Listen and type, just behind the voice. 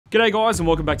G'day guys and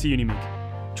welcome back to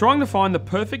Unimig. Trying to find the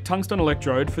perfect tungsten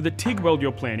electrode for the TIG weld you're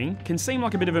planning can seem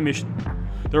like a bit of a mission.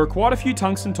 There are quite a few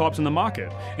tungsten types in the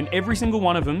market, and every single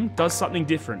one of them does something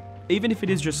different, even if it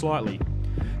is just slightly.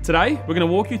 Today, we're going to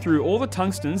walk you through all the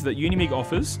tungstens that Unimig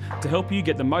offers to help you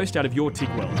get the most out of your TIG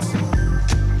welds.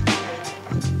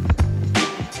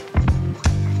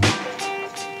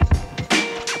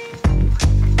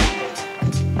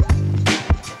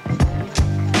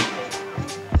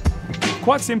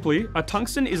 Quite simply, a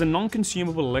tungsten is a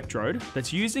non-consumable electrode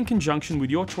that's used in conjunction with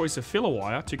your choice of filler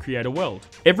wire to create a weld.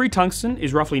 Every tungsten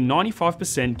is roughly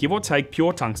 95% give or take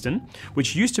pure tungsten,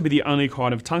 which used to be the only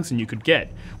kind of tungsten you could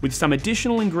get, with some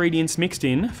additional ingredients mixed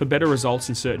in for better results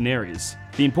in certain areas.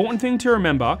 The important thing to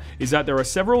remember is that there are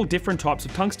several different types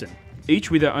of tungsten, each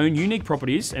with their own unique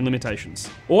properties and limitations.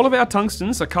 All of our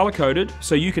tungstens are color-coded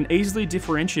so you can easily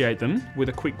differentiate them with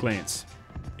a quick glance.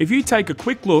 If you take a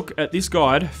quick look at this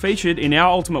guide featured in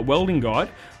our Ultimate Welding Guide,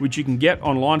 which you can get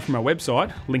online from our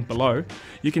website, link below,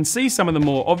 you can see some of the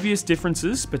more obvious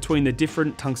differences between the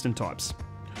different tungsten types.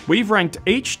 We've ranked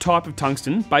each type of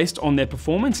tungsten based on their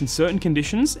performance in certain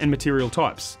conditions and material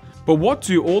types. But what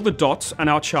do all the dots on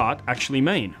our chart actually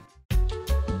mean?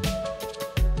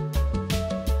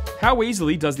 How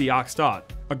easily does the arc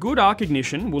start? A good arc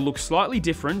ignition will look slightly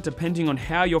different depending on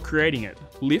how you're creating it,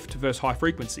 lift versus high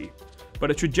frequency. But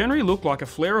it should generally look like a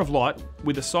flare of light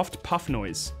with a soft puff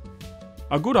noise.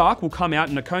 A good arc will come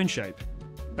out in a cone shape.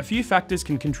 A few factors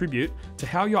can contribute to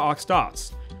how your arc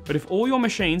starts, but if all your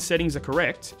machine settings are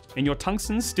correct, and your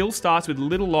tungsten still starts with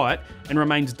little light and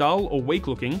remains dull or weak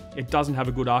looking, it doesn't have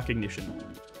a good arc ignition.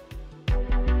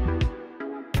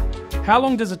 How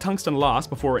long does a tungsten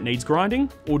last before it needs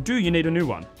grinding, or do you need a new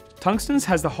one? Tungsten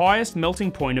has the highest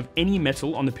melting point of any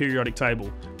metal on the periodic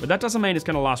table, but that doesn't mean it's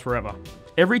going to last forever.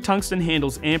 Every tungsten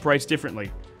handles amp rates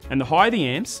differently, and the higher the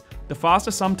amps, the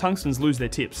faster some tungstens lose their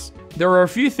tips. There are a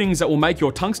few things that will make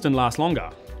your tungsten last longer.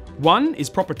 One is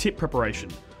proper tip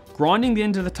preparation, grinding the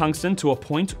end of the tungsten to a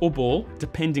point or ball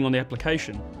depending on the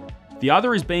application. The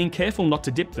other is being careful not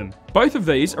to dip them. Both of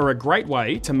these are a great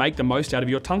way to make the most out of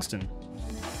your tungsten.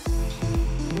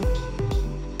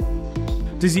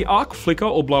 Does the arc flicker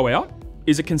or blow out?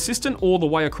 Is it consistent all the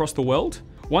way across the weld?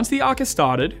 Once the arc is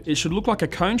started, it should look like a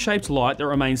cone-shaped light that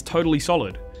remains totally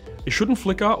solid. It shouldn't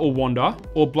flicker or wander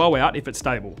or blow out if it's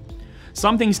stable.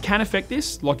 Some things can affect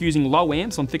this, like using low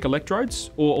amps on thick electrodes,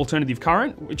 or alternative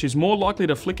current, which is more likely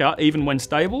to flicker even when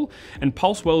stable, and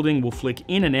pulse welding will flick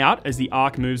in and out as the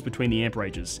arc moves between the amp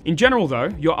ranges. In general though,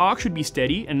 your arc should be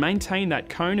steady and maintain that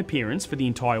cone appearance for the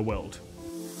entire weld.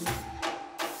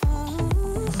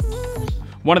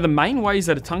 One of the main ways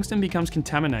that a tungsten becomes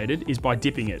contaminated is by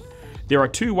dipping it. There are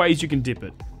two ways you can dip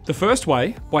it. The first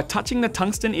way, by touching the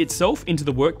tungsten itself into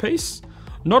the workpiece.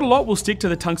 Not a lot will stick to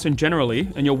the tungsten generally,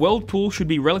 and your weld pool should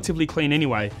be relatively clean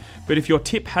anyway, but if your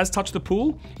tip has touched the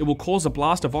pool, it will cause a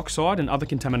blast of oxide and other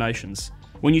contaminations.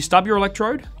 When you stub your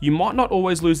electrode, you might not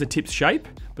always lose the tip's shape,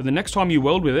 but the next time you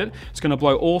weld with it, it's going to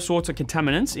blow all sorts of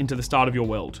contaminants into the start of your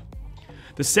weld.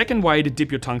 The second way to dip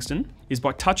your tungsten is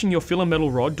by touching your filler metal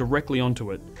rod directly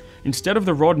onto it. Instead of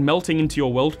the rod melting into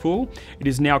your weld pool, it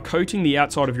is now coating the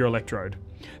outside of your electrode.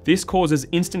 This causes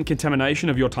instant contamination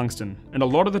of your tungsten, and a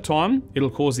lot of the time, it'll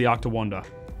cause the arc to wander.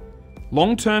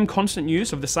 Long-term constant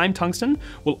use of the same tungsten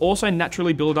will also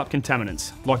naturally build up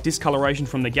contaminants, like discoloration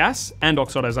from the gas and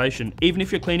oxidization, even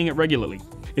if you're cleaning it regularly.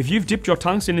 If you've dipped your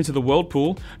tungsten into the weld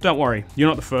pool, don't worry, you're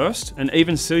not the first, and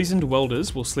even seasoned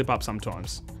welders will slip up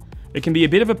sometimes. It can be a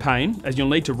bit of a pain, as you'll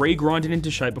need to re-grind it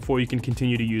into shape before you can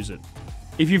continue to use it.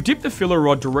 If you've dipped the filler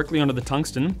rod directly onto the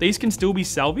tungsten, these can still be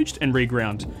salvaged and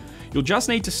re-ground. You'll just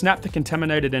need to snap the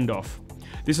contaminated end off.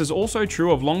 This is also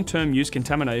true of long-term use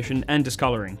contamination and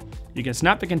discoloring. You can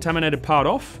snap the contaminated part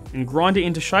off and grind it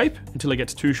into shape until it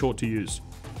gets too short to use.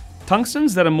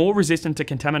 Tungstens that are more resistant to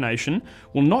contamination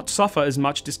will not suffer as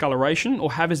much discoloration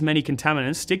or have as many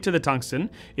contaminants stick to the tungsten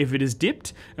if it is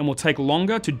dipped, and will take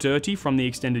longer to dirty from the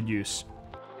extended use.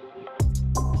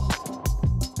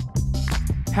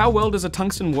 How well does a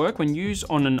tungsten work when used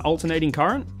on an alternating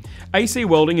current? AC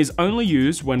welding is only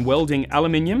used when welding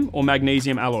aluminium or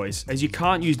magnesium alloys, as you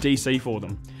can't use DC for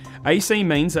them. AC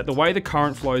means that the way the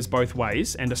current flows both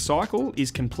ways, and a cycle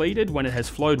is completed when it has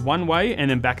flowed one way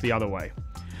and then back the other way.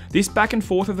 This back and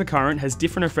forth of the current has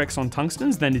different effects on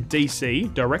tungstens than a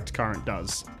DC direct current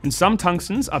does, and some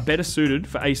tungstens are better suited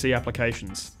for AC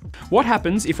applications. What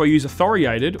happens if I use a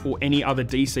Thoriated or any other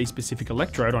DC specific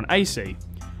electrode on AC?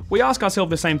 We ask ourselves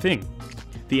the same thing.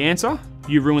 The answer?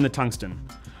 You ruin the tungsten.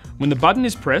 When the button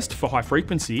is pressed for high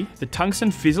frequency, the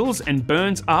tungsten fizzles and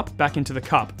burns up back into the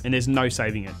cup, and there's no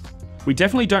saving it. We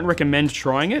definitely don't recommend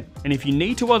trying it, and if you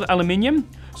need to weld aluminium,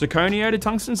 zirconiated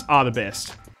tungstens are the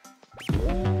best.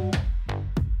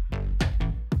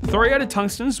 Thoriated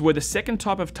tungstens were the second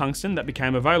type of tungsten that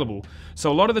became available,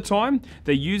 so a lot of the time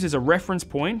they're used as a reference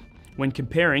point when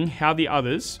comparing how the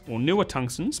others, or newer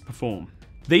tungstens, perform.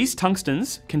 These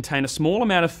tungstens contain a small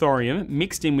amount of thorium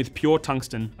mixed in with pure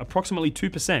tungsten, approximately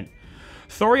 2%.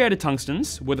 Thoriated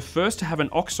tungstens were the first to have an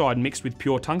oxide mixed with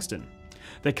pure tungsten.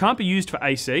 They can't be used for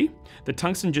AC, the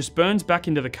tungsten just burns back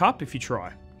into the cup if you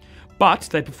try. But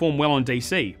they perform well on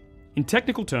DC. In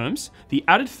technical terms, the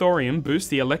added thorium boosts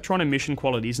the electron emission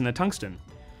qualities in the tungsten.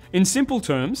 In simple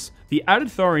terms, the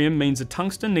added thorium means the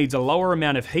tungsten needs a lower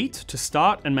amount of heat to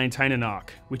start and maintain an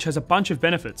arc, which has a bunch of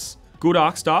benefits. Good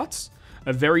arc starts,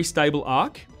 a very stable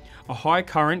arc, a high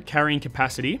current carrying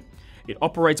capacity, it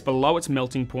operates below its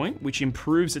melting point, which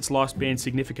improves its lifespan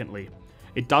significantly.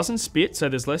 It doesn't spit, so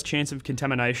there's less chance of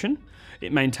contamination,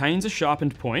 it maintains a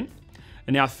sharpened point,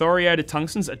 and our thoriated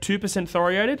tungstens are 2%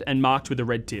 thoriated and marked with a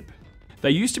red tip. They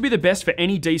used to be the best for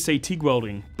any DC TIG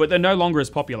welding, but they're no longer as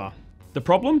popular. The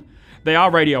problem? They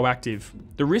are radioactive.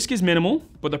 The risk is minimal,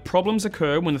 but the problems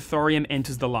occur when the thorium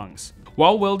enters the lungs.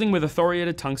 While welding with a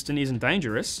thoriated tungsten isn't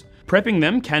dangerous, prepping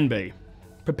them can be.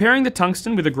 Preparing the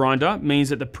tungsten with a grinder means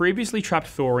that the previously trapped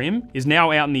thorium is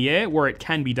now out in the air where it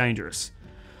can be dangerous.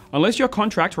 Unless your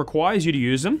contract requires you to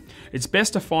use them, it's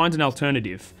best to find an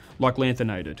alternative, like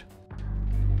lanthanated.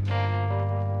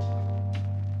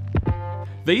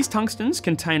 These tungstens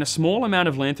contain a small amount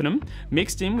of lanthanum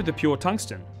mixed in with the pure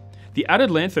tungsten. The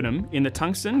added lanthanum in the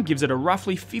tungsten gives it a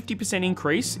roughly 50%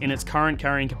 increase in its current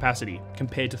carrying capacity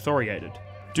compared to thoriated.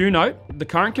 Do note, the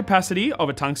current capacity of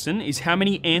a tungsten is how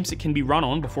many amps it can be run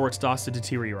on before it starts to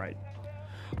deteriorate.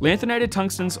 Lanthanated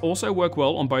tungstens also work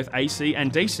well on both AC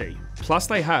and DC. Plus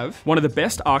they have one of the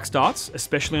best arc starts,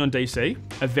 especially on DC,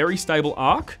 a very stable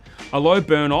arc, a low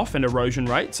burn off and erosion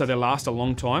rate so they last a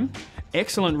long time,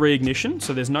 excellent reignition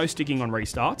so there's no sticking on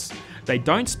restarts, they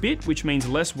don't spit which means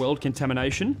less weld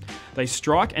contamination, they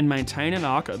strike and maintain an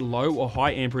arc at low or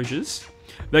high amperages,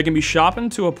 they can be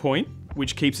sharpened to a point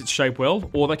which keeps its shape well,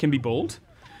 or they can be balled.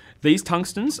 These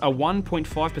tungstens are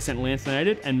 1.5%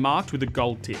 lanthanated and marked with a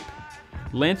gold tip.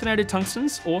 Lanthanated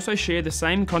tungstens also share the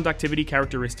same conductivity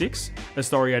characteristics as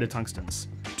thoriated tungstens.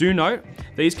 Do note,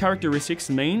 these characteristics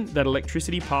mean that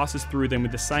electricity passes through them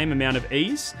with the same amount of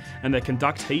ease and they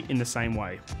conduct heat in the same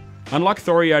way. Unlike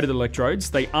thoriated electrodes,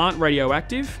 they aren't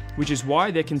radioactive, which is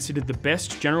why they're considered the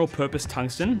best general purpose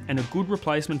tungsten and a good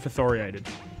replacement for thoriated.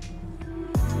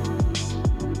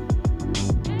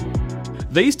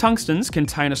 These tungstens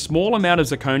contain a small amount of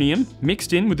zirconium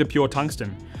mixed in with the pure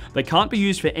tungsten. They can't be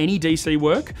used for any DC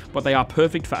work, but they are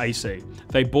perfect for AC.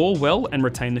 They ball well and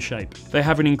retain the shape. They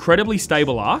have an incredibly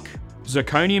stable arc.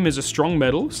 Zirconium is a strong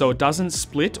metal, so it doesn't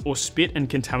split or spit and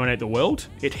contaminate the weld.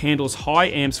 It handles high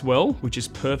amps well, which is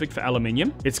perfect for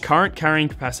aluminium. Its current carrying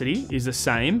capacity is the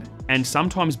same, and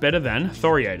sometimes better than,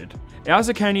 thoriated. Our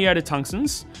zirconiated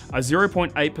tungstens are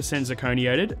 0.8%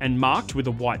 zirconiated and marked with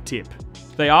a white tip.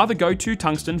 They are the go-to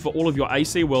tungsten for all of your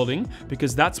AC welding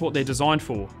because that's what they're designed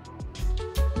for.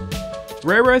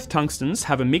 Rare earth tungstens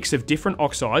have a mix of different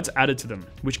oxides added to them,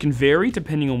 which can vary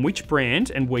depending on which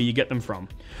brand and where you get them from.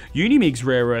 Unimig's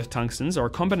rare earth tungstens are a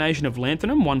combination of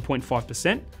lanthanum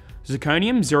 1.5%,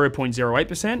 zirconium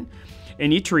 0.08%,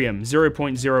 and yttrium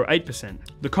 0.08%.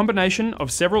 The combination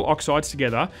of several oxides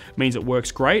together means it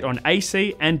works great on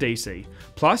AC and DC.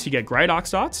 Plus you get great arc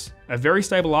starts, a very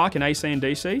stable arc in AC and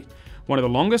DC, one of the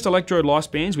longest electrode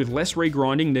lifespans with less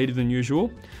regrinding needed than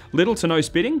usual, little to no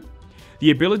spitting, the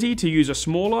ability to use a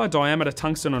smaller diameter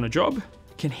tungsten on a job,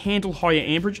 can handle higher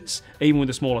amperages even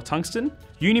with a smaller tungsten.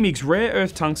 Unimig's rare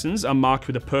earth tungstens are marked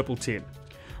with a purple tip.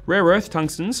 Rare earth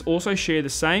tungstens also share the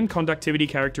same conductivity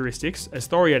characteristics as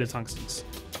thoriated tungstens.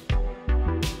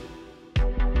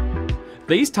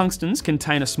 These tungstens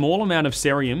contain a small amount of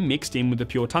cerium mixed in with the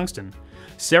pure tungsten.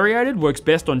 Seriated works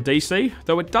best on DC,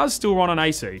 though it does still run on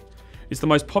AC. It's the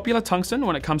most popular tungsten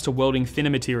when it comes to welding thinner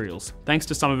materials, thanks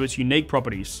to some of its unique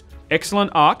properties.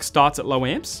 Excellent arc starts at low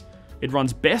amps. It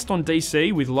runs best on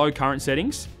DC with low current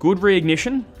settings. Good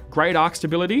reignition, great arc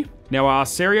stability. Now our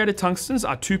seriated tungstens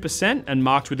are 2% and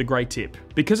marked with a grey tip.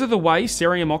 Because of the way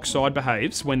cerium oxide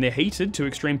behaves when they're heated to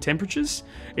extreme temperatures,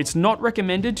 it's not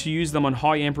recommended to use them on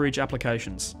high amperage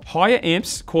applications. Higher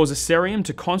amps cause a cerium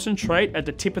to concentrate at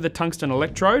the tip of the tungsten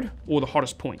electrode, or the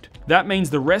hottest point. That means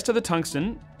the rest of the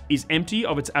tungsten is empty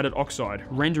of its added oxide,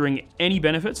 rendering any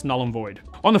benefits null and void.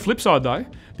 On the flip side though,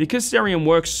 because cerium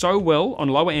works so well on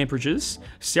lower amperages,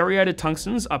 seriated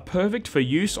tungstens are perfect for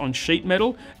use on sheet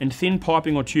metal and thin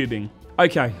piping or tubing.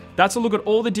 Okay, that's a look at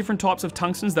all the different types of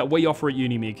tungstens that we offer at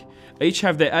Unimig. Each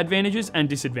have their advantages and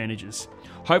disadvantages.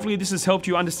 Hopefully this has helped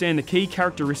you understand the key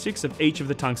characteristics of each of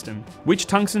the tungsten. Which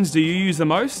tungstens do you use the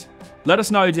most? Let us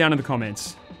know down in the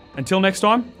comments. Until next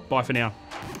time, bye for now.